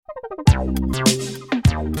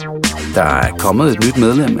Der er kommet et nyt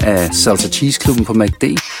medlem af Salsa Cheese Klubben på McD.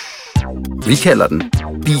 Vi kalder den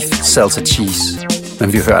Beef Salsa Cheese,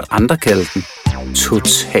 men vi har hørt andre kalde den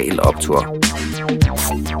Total Optur.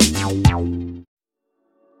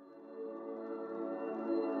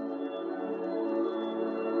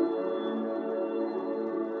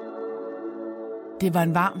 Det var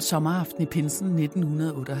en varm sommeraften i pinsen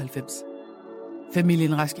 1998.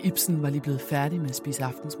 Familien Rask Ibsen var lige blevet færdig med at spise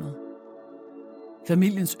aftensmad.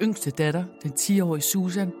 Familiens yngste datter, den 10-årige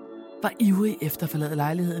Susan, var ivrig efter at forlade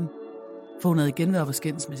lejligheden, for hun havde igen været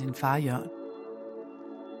skændes med sin far Jørgen.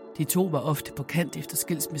 De to var ofte på kant efter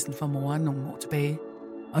skilsmissen fra moren nogle år tilbage,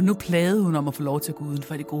 og nu plagede hun om at få lov til at gå uden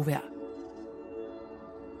for det gode vejr.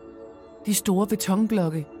 De store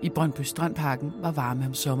betonblokke i Brøndby Strandparken var varme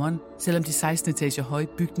om sommeren, selvom de 16 etager høje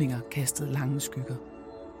bygninger kastede lange skygger.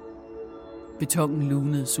 Betongen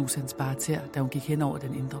lunede Susans bare tær, da hun gik hen over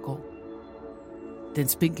den indre gård. Den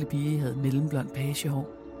spinkle pige havde mellemblond pagehår.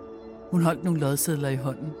 Hun holdt nogle lodsedler i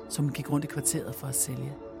hånden, som hun gik rundt i kvarteret for at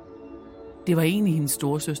sælge. Det var egentlig hendes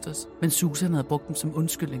storesøsters, men Susan havde brugt dem som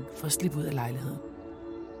undskyldning for at slippe ud af lejligheden.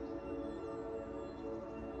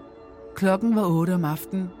 Klokken var 8 om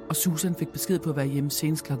aftenen, og Susan fik besked på at være hjemme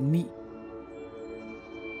senest klokken 9.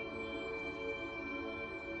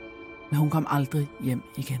 Men hun kom aldrig hjem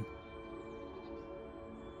igen.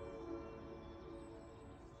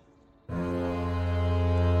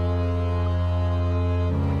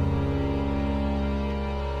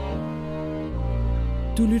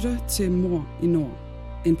 Du lytter til Mord i Nord,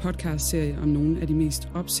 en podcastserie om nogle af de mest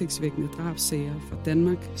opsigtsvækkende drabssager fra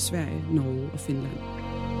Danmark, Sverige, Norge og Finland.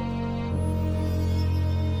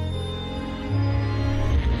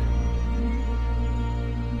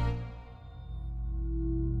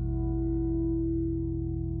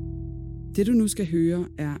 Det du nu skal høre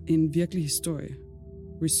er en virkelig historie,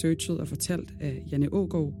 researchet og fortalt af Janne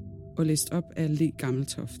Aagaard og læst op af Le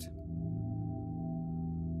Gammeltoft.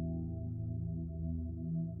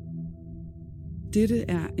 Dette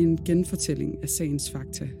er en genfortælling af sagens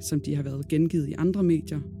fakta, som de har været gengivet i andre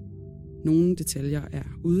medier. Nogle detaljer er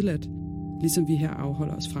udeladt, ligesom vi her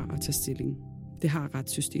afholder os fra at tage stilling. Det har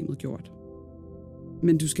retssystemet gjort.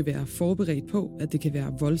 Men du skal være forberedt på, at det kan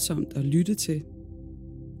være voldsomt at lytte til.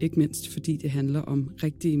 Ikke mindst fordi det handler om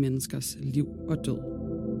rigtige menneskers liv og død.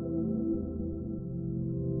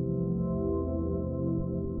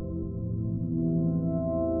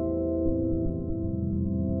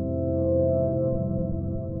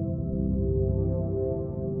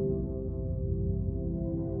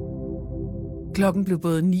 Klokken blev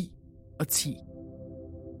både 9 og 10.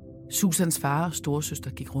 Susans far og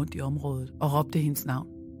storesøster gik rundt i området og råbte hendes navn.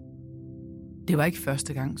 Det var ikke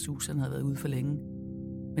første gang, Susan havde været ude for længe.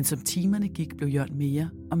 Men som timerne gik, blev Jørgen mere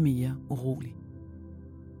og mere urolig.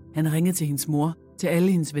 Han ringede til hendes mor, til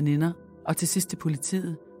alle hendes veninder og til sidst til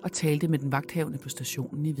politiet og talte med den vagthavende på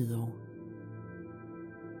stationen i Hvidovre.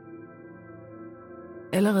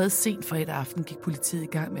 Allerede sent fredag aften gik politiet i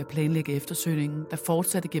gang med at planlægge eftersøgningen, der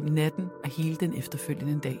fortsatte gennem natten og hele den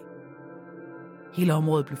efterfølgende dag. Hele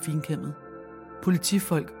området blev finkæmmet.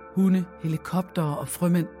 Politifolk, hunde, helikoptere og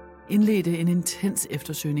frømænd indledte en intens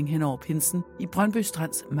eftersøgning hen over pinsen i Brøndby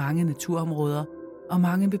Strands mange naturområder, og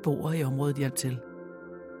mange beboere i området hjalp til.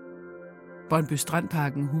 Brøndby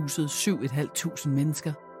Strandparken husede 7.500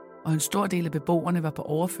 mennesker, og en stor del af beboerne var på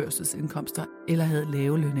overførselsindkomster eller havde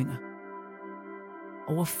lave lønninger.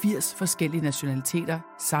 Over 80 forskellige nationaliteter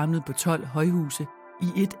samlet på 12 højhuse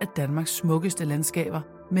i et af Danmarks smukkeste landskaber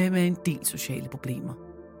med en del sociale problemer.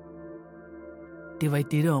 Det var i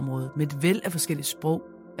dette område med et væld af forskellige sprog,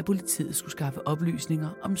 at politiet skulle skaffe oplysninger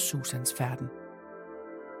om Susans færden.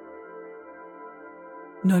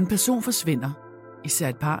 Når en person forsvinder, især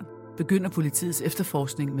et barn, begynder politiets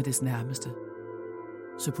efterforskning med dets nærmeste.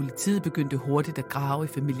 Så politiet begyndte hurtigt at grave i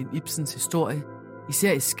familien Ibsens historie,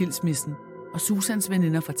 især i skilsmissen, og Susans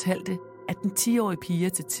veninder fortalte, at den 10-årige pige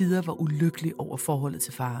til tider var ulykkelig over forholdet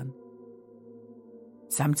til faren.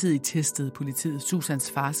 Samtidig testede politiet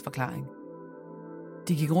Susans fars forklaring.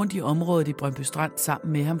 De gik rundt i området i Brøndby Strand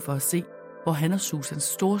sammen med ham for at se, hvor han og Susans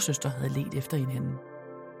storesøster havde ledt efter hinanden.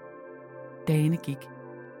 Dagene gik.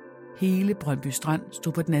 Hele Brøndby Strand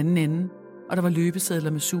stod på den anden ende, og der var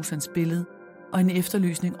løbesedler med Susans billede og en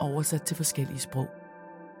efterlysning oversat til forskellige sprog.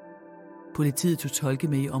 Politiet tog tolke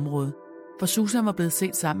med i området, for Susan var blevet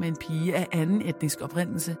set sammen med en pige af anden etnisk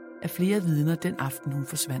oprindelse af flere vidner den aften, hun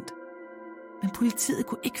forsvandt. Men politiet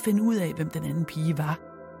kunne ikke finde ud af, hvem den anden pige var.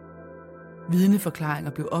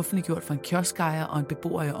 Vidneforklaringer blev offentliggjort fra en kioskejer og en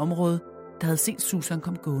beboer i området, der havde set Susan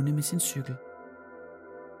komme gående med sin cykel.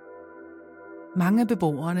 Mange af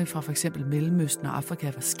beboerne fra f.eks. Mellemøsten og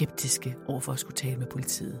Afrika var skeptiske overfor at skulle tale med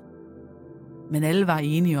politiet. Men alle var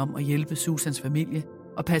enige om at hjælpe Susans familie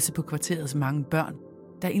og passe på kvarterets mange børn,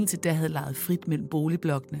 der indtil da havde leget frit mellem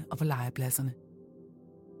boligblokkene og på legepladserne.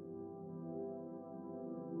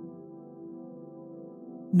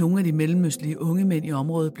 Nogle af de mellemøstlige unge mænd i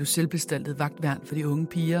området blev selvbestaltet vagtværn for de unge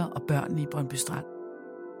piger og børnene i Brøndby Strand.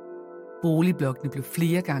 Boligblokkene blev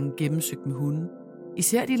flere gange gennemsøgt med hunde,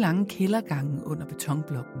 især de lange kældergange under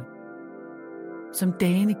betonblokkene. Som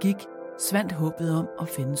dagene gik, svandt håbet om at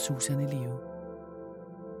finde Susan i live.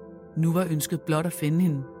 Nu var ønsket blot at finde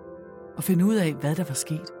hende og finde ud af, hvad der var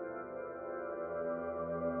sket.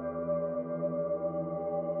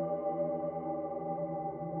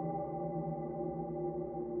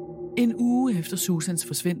 En uge efter Susans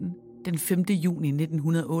forsvinden, den 5. juni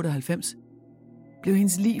 1998, blev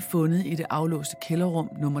hendes lig fundet i det aflåste kælderrum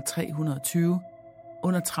nummer 320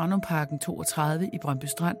 under Tranumparken 32 i Brøndby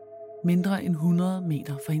Strand, mindre end 100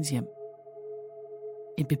 meter fra hendes hjem.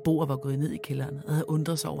 En beboer var gået ned i kælderen og havde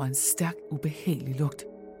undret sig over en stærk, ubehagelig lugt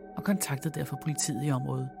og kontaktede derfor politiet i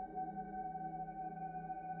området.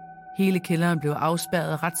 Hele kælderen blev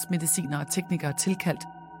afspærret af retsmedicinere og teknikere tilkaldt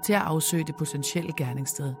til at afsøge det potentielle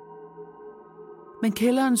gerningssted. Men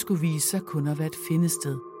kælderen skulle vise sig kun at være et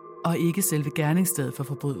findested, og ikke selve gerningsstedet for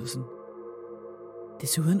forbrydelsen.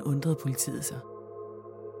 Desuden undrede politiet sig.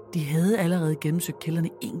 De havde allerede gennemsøgt kælderne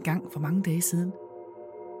en gang for mange dage siden.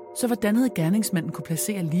 Så hvordan havde gerningsmanden kunne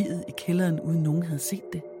placere liget i kælderen, uden nogen havde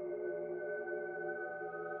set det?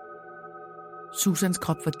 Susans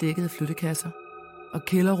krop var dækket af flyttekasser, og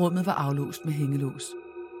kælderrummet var aflåst med hængelås.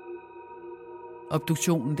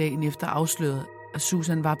 Obduktionen dagen efter afslørede, at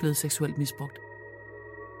Susan var blevet seksuelt misbrugt.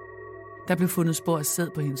 Der blev fundet spor af sæd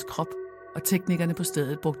på hendes krop, og teknikerne på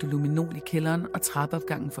stedet brugte luminol i kælderen og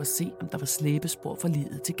trappeopgangen for at se, om der var slæbespor fra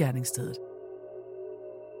liget til gerningsstedet.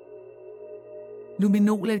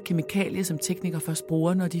 Luminol er et kemikalie, som teknikere først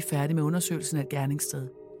bruger, når de er færdige med undersøgelsen af et gerningssted.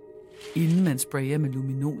 Inden man sprayer med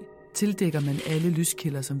luminol, tildækker man alle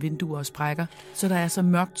lyskilder som vinduer og sprækker, så der er så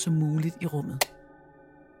mørkt som muligt i rummet.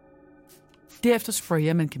 Derefter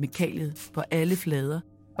sprayer man kemikaliet på alle flader,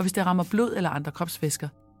 og hvis det rammer blod eller andre kropsvæsker,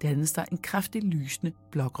 dannes der en kraftig lysende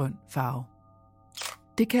blågrøn farve.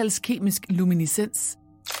 Det kaldes kemisk luminescens,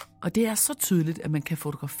 og det er så tydeligt, at man kan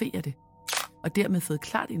fotografere det, og dermed få et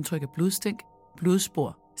klart indtryk af blodstænk,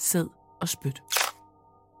 blodspor, sæd og spyt.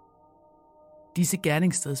 Disse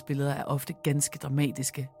gerningsstedsbilleder er ofte ganske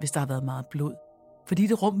dramatiske, hvis der har været meget blod, fordi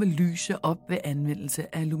det rum vil lyse op ved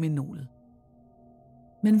anvendelse af luminolet.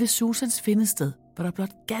 Men ved Susans findested var der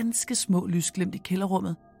blot ganske små lysglimt i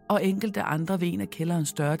kælderrummet, og enkelte andre ved en af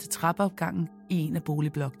kælderens døre til trappeopgangen i en af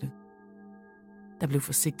boligblokkene. Der blev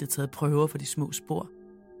forsigtigt taget prøver for de små spor,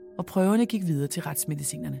 og prøverne gik videre til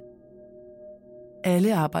retsmedicinerne.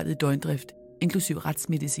 Alle arbejdede i døgndrift, inklusiv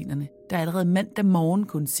retsmedicinerne, der allerede mandag morgen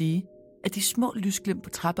kunne sige, at de små lysglimt på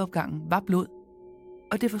trappeopgangen var blod,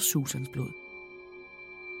 og det var Susans blod.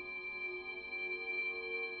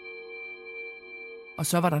 Og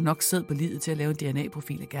så var der nok sæd på liget til at lave en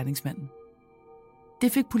DNA-profil af gerningsmanden.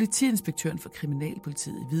 Det fik politiinspektøren for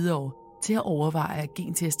Kriminalpolitiet i Hvidovre til at overveje at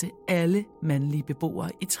genteste alle mandlige beboere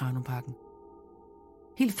i Tranumparken.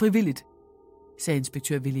 Helt frivilligt, sagde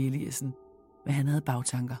inspektør Willy Eliassen, men han havde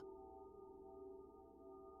bagtanker.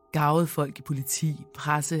 Garvede folk i politi,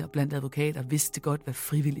 presse og blandt advokater vidste godt, hvad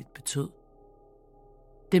frivilligt betød.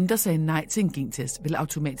 Dem, der sagde nej til en gentest, ville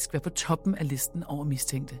automatisk være på toppen af listen over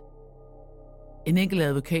mistænkte. En enkelt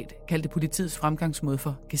advokat kaldte politiets fremgangsmåde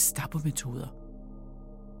for Gestapo-metoder.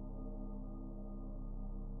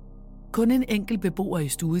 Kun en enkelt beboer i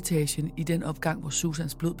stueetagen i den opgang, hvor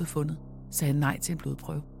Susans blod blev fundet, sagde nej til en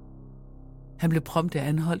blodprøve. Han blev prompte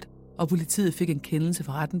anholdt, og politiet fik en kendelse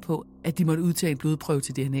fra retten på, at de måtte udtage en blodprøve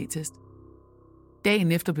til DNA-test.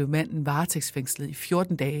 Dagen efter blev manden varetægtsfængslet i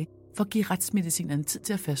 14 dage for at give retsmedicinerne tid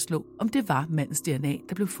til at fastslå, om det var mandens DNA,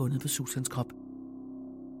 der blev fundet på Susans krop.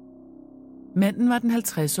 Manden var den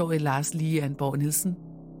 50-årige Lars Ligeanborg Nielsen,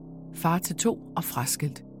 far til 2 og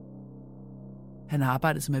fraskilt. Han har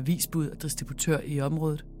arbejdet som avisbud og distributør i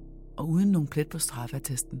området, og uden nogen plet på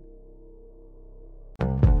straffeattesten.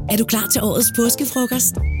 Er du klar til årets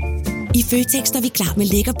påskefrokost? I Føtex er vi klar med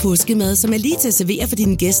lækker påskemad, som er lige til at servere for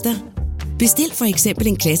dine gæster. Bestil for eksempel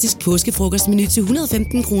en klassisk påskefrokostmenu til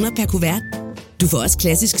 115 kroner per kuvert. Du får også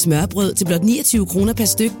klassisk smørbrød til blot 29 kroner per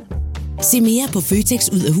styk. Se mere på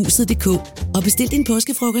føtexudafhuset.dk og bestil din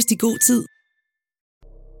påskefrokost i god tid.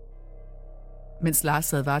 Mens Lars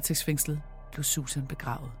sad varetægtsfængslet, blev Susan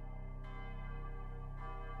begravet.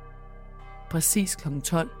 Præcis kl.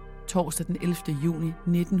 12, torsdag den 11. juni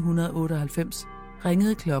 1998,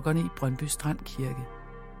 ringede klokkerne i Brøndby Strand Kirke.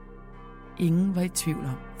 Ingen var i tvivl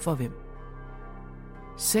om, for hvem.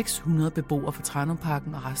 600 beboere fra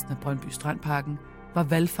Tranumparken og resten af Brøndby Strandparken var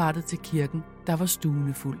valfartet til kirken, der var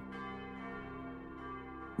stuende fuld.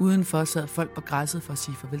 Udenfor sad folk på græsset for at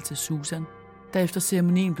sige farvel til Susan, der efter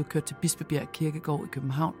ceremonien blev kørt til Bispebjerg Kirkegård i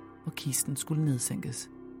København, hvor kisten skulle nedsænkes.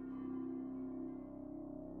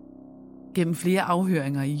 Gennem flere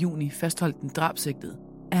afhøringer i juni fastholdt den drabsigtede,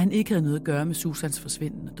 at han ikke havde noget at gøre med Susans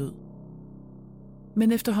forsvinden og død.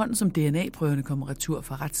 Men efterhånden som DNA-prøverne kom retur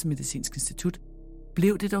fra Retsmedicinsk Institut,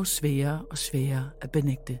 blev det dog sværere og sværere at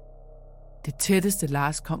benægte. Det tætteste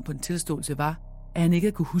Lars kom på en tilståelse var, at han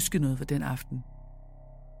ikke kunne huske noget for den aften.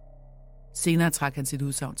 Senere trak han sit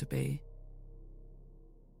udsagn tilbage.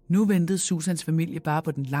 Nu ventede Susans familie bare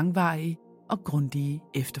på den langvarige og grundige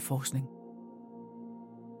efterforskning.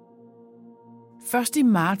 Først i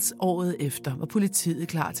marts året efter var politiet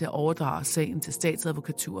klar til at overdrage sagen til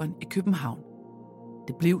statsadvokaturen i København.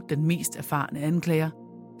 Det blev den mest erfarne anklager,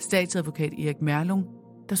 statsadvokat Erik Merlung,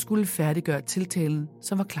 der skulle færdiggøre tiltalen,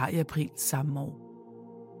 som var klar i april samme år.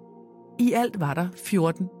 I alt var der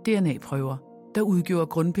 14 DNA-prøver, der udgjorde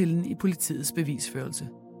grundpillen i politiets bevisførelse.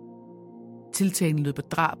 Tiltalen lød på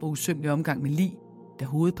drab og usømmelig omgang med lig, da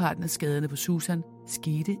hovedparten af skaderne på Susan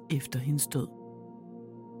skete efter hendes død.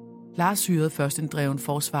 Lars hyrede først en dreven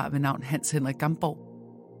forsvar ved navn Hans Henrik Gamborg,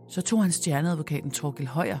 så tog han stjerneadvokaten Torkild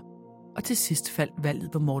Højer, og til sidst faldt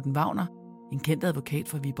valget på Morten Wagner, en kendt advokat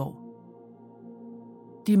fra Viborg.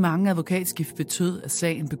 De mange advokatskift betød, at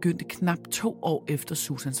sagen begyndte knap 2 år efter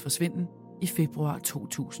Susans forsvinden i februar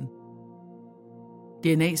 2000.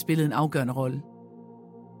 DNA spillede en afgørende rolle.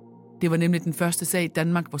 Det var nemlig den første sag i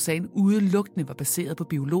Danmark, hvor sagen udelukkende var baseret på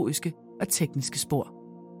biologiske og tekniske spor.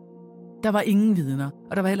 Der var ingen vidner,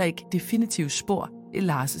 og der var heller ikke definitive spor i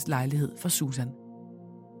Lars' lejlighed for Susan.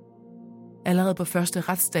 Allerede på første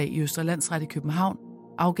retsdag i Østre Landsret i København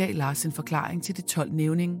afgav Lars sin forklaring til de 12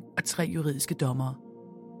 nævninge og 3 juridiske dommere.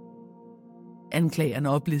 Anklagerne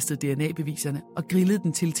oplistede DNA-beviserne og grillede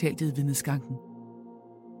den tiltalte i vidneskanken.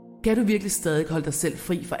 Kan du virkelig stadig holde dig selv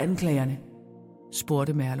fri for anklagerne?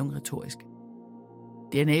 Spurgte Merlung retorisk.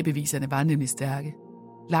 DNA-beviserne var nemlig stærke.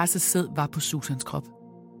 Lars' sæd var på Susans krop.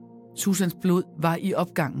 Susans blod var i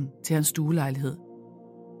opgangen til hans stuelejlighed,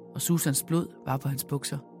 og Susans blod var på hans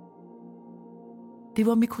bukser. Det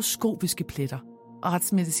var mikroskopiske pletter, og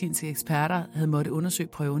retsmedicinske eksperter havde måttet undersøge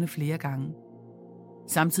prøverne flere gange.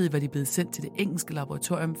 Samtidig var de blevet sendt til det engelske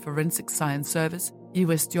laboratorium Forensic Science Service i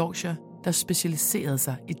West Yorkshire, der specialiserede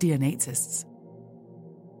sig i DNA-tests.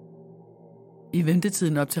 I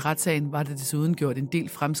ventetiden op til retssagen var der desuden gjort en del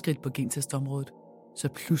fremskridt på gentestområdet, så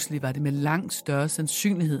pludselig var det med langt større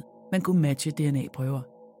sandsynlighed, man kunne matche DNA-prøver.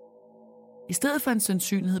 I stedet for en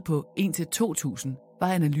sandsynlighed på 1 til 2000 var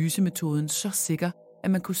analysemetoden så sikker,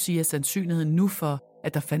 at man kunne sige, at sandsynligheden nu for,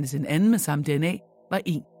 at der fandtes en anden med samme DNA, var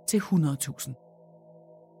 1 til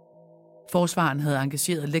 100.000. Forsvaren havde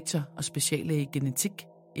engageret lektor og speciallæge i genetik,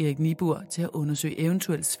 Erik Niebuhr, til at undersøge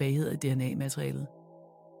eventuelle svagheder i DNA-materialet.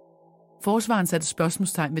 Forsvaren satte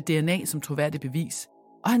spørgsmålstegn ved DNA som troværdigt bevis,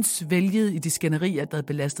 og han svælgede i de skænderier, der havde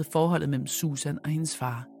belastet forholdet mellem Susan og hendes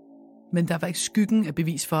far. Men der var ikke skyggen af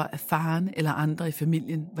bevis for, at faren eller andre i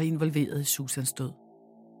familien var involveret i Susans død.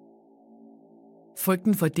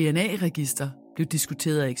 Frygten for et DNA-register blev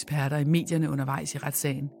diskuteret af eksperter i medierne undervejs i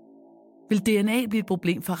retssagen. Vil DNA blive et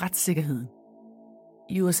problem for retssikkerheden?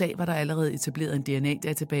 I USA var der allerede etableret en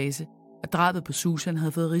DNA-database, og drabet på Susan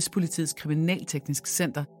havde fået Rigspolitiets Kriminalteknisk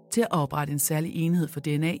Center til at oprette en særlig enhed for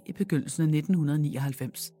DNA i begyndelsen af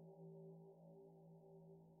 1999.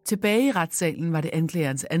 Tilbage i retssalen var det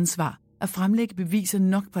anklagerens ansvar at fremlægge beviser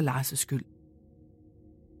nok på Lars' skyld.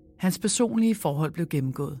 Hans personlige forhold blev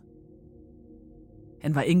gennemgået.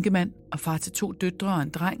 Han var enkemand og far til 2 døtre og en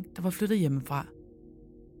dreng, der var flyttet hjemmefra.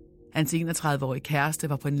 Hans 31-årige kæreste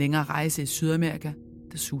var på en længere rejse i Sydamerika,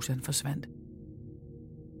 da Susan forsvandt.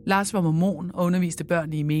 Lars var mormon og underviste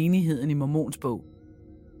børn i menigheden i Mormons bog.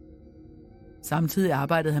 Samtidig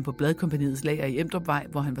arbejdede han på Bladkompagniets lager i Emdrupvej,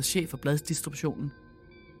 hvor han var chef for bladsdistributionen.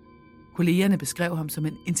 Kollegerne beskrev ham som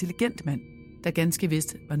en intelligent mand, der ganske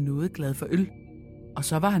vist var noget glad for øl, og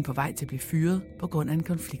så var han på vej til at blive fyret på grund af en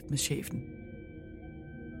konflikt med chefen.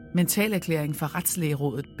 Mentalerklæringen fra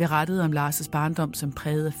Retslægerådet berettede om Lars' barndom som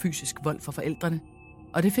præget af fysisk vold for forældrene,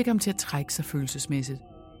 og det fik ham til at trække sig følelsesmæssigt.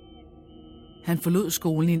 Han forlod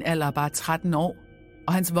skolen i en alder af bare 13 år,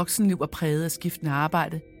 og hans voksenliv var præget af skiftende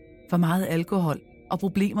arbejde, for meget alkohol og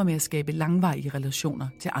problemer med at skabe langvarige relationer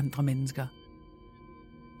til andre mennesker.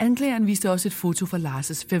 Anklageren viste også et foto fra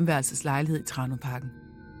Lars' 5-værelses lejlighed i Tranumparken.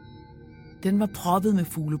 Den var proppet med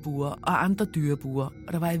fuglebuer og andre dyrebuer,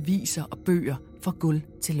 og der var aviser og bøger fra gulv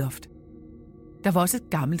til loft. Der var også et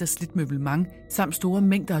gammelt og slidt møblement, samt store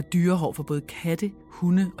mængder af dyrehår for både katte,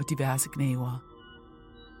 hunde og diverse gnavere.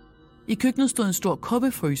 I køkkenet stod en stor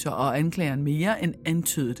kubbefryser, og anklageren mere end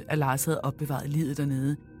antydet, at Lars havde opbevaret livet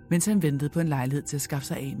dernede, mens han ventede på en lejlighed til at skaffe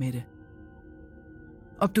sig af med det.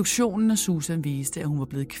 Obduktionen af Susan viste, at hun var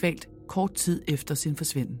blevet kvalt kort tid efter sin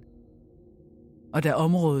forsvinden. Og da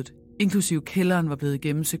området, inklusive kælderen, var blevet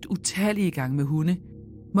gennemsøgt utallige gange med hunde,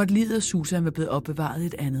 måtte livet af Susan være blevet opbevaret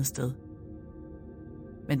et andet sted.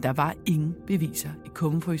 Men der var ingen beviser i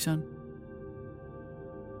kummefryseren.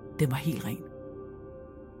 Den var helt ren.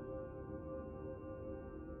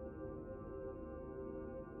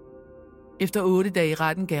 Efter 8 dage i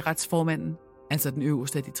retten gav retsformanden, altså den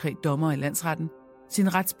øverste af de 3 dommere i landsretten,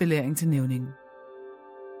 sin retsbelæring til nævningen.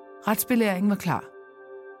 Retsbelæringen var klar.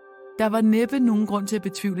 Der var næppe nogen grund til at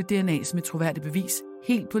betvivle DNA som et troværdigt bevis,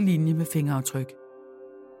 helt på linje med fingeraftryk.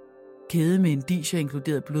 Kæde med indicier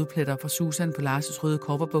inkluderede blodpletter fra Susan på Lars' røde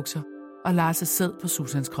kobberbukser og Lars' sæd på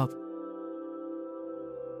Susans krop.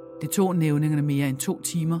 Det tog nævningerne mere end 2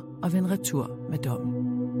 timer at vende retur med dommen.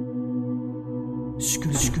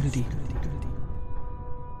 Skyldig.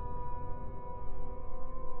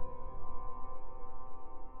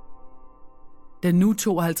 Den nu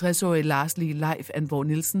 52-årige Lars Leif Anborg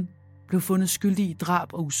Nielsen blev fundet skyldig i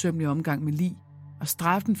drab og usømmelig omgang med lig, og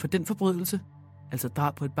straffen for den forbrydelse, altså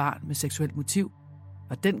drab på et barn med seksuelt motiv,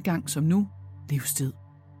 var dengang som nu livstid.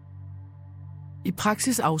 I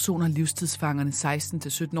praksis afsoner livstidsfangerne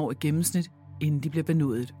 16-17 år i gennemsnit, inden de bliver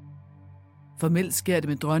benådet. Formelt sker det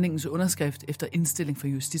med dronningens underskrift efter indstilling fra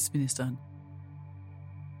justitsministeren.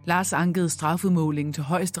 Lars ankede strafudmålingen til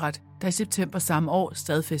Højesteret, der i september samme år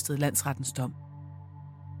stadfæstede landsrettens dom.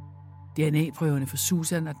 DNA-prøverne for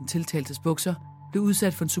Susan og den tiltaltes bukser blev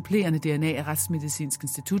udsat for en supplerende DNA af Retsmedicinsk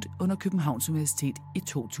Institut under Københavns Universitet i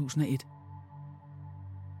 2001.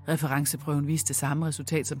 Referenceprøven viste det samme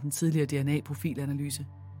resultat som den tidligere DNA-profilanalyse.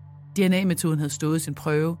 DNA-metoden havde stået sin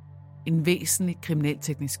prøve. En væsentlig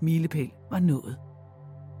kriminalteknisk milepæl var nået.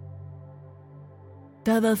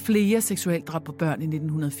 Der havde været flere seksualdrab på børn i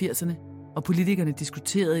 1980'erne, og politikerne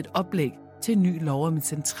diskuterede et oplæg til en ny lov om et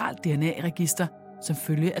centralt DNA-register som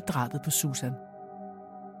følge af drabet på Susan.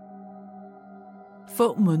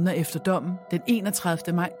 Få måneder efter dommen, den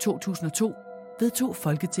 31. maj 2002, vedtog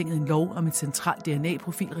Folketinget en lov om et centralt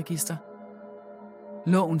DNA-profilregister.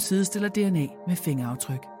 Loven sidestiller DNA med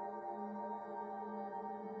fingeraftryk.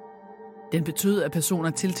 Den betød, at personer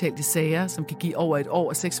tiltalt i sager, som kan give over 1 år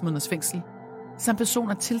og 6 måneders fængsel, samt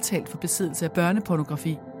personer tiltalt for besiddelse af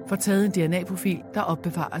børnepornografi, får taget en DNA-profil, der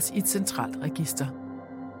opbevares i et centralt register.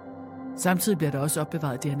 Samtidig bliver der også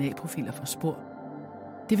opbevaret DNA-profiler for spor.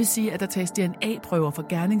 Det vil sige, at der tages DNA-prøver fra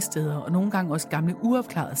gerningssteder og nogle gange også gamle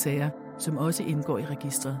uopklarede sager, som også indgår i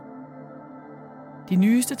registret. De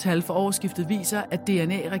nyeste tal for årsskiftet viser, at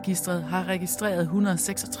DNA-registret har registreret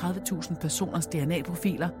 136.000 personers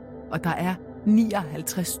DNA-profiler, og der er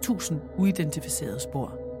 59.000 uidentificerede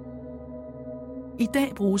spor. I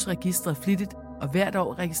dag bruges registret flittigt, og hvert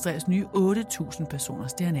år registreres nye 8.000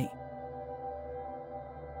 personers DNA.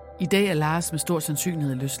 I dag er Lars med stor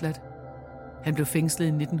sandsynlighed løsladt. Han blev fængslet i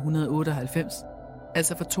 1998,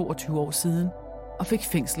 altså for 22 år siden, og fik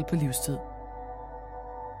fængsel på livstid.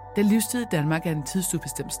 Da livstid i Danmark er en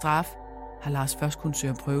tidsubestemt straf, har Lars først kunnet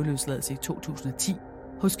søge om prøveløsladelse i 2010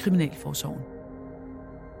 hos Kriminalforsorgen.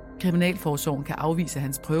 Kriminalforsorgen kan afvise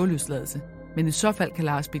hans prøveløsladelse, men i så fald kan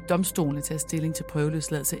Lars bede domstolene tage stilling til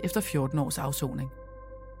prøveløsladelse efter 14 års afsoning.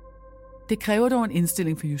 Det kræver dog en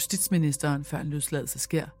indstilling fra justitsministeren, før en løsladelse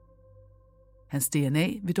sker. Hans DNA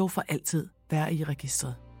vil dog for altid være i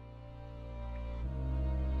registret.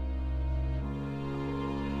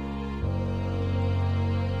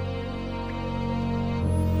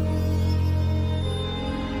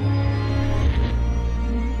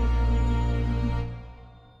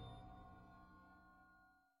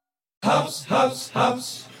 Haps, haps,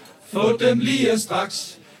 haps. Få dem lige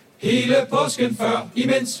straks. Hele påsken før,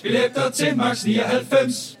 imens billetter til max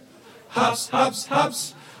 99. Haps, haps,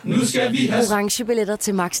 haps. Nu skal vi have orange billetter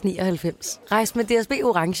til max 99. Rejs med DSB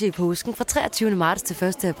Orange i påsken fra 23. marts til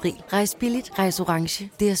 1. april. Rejs billigt, rejs orange.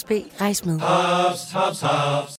 DSB, rejs med. Haps, haps, haps.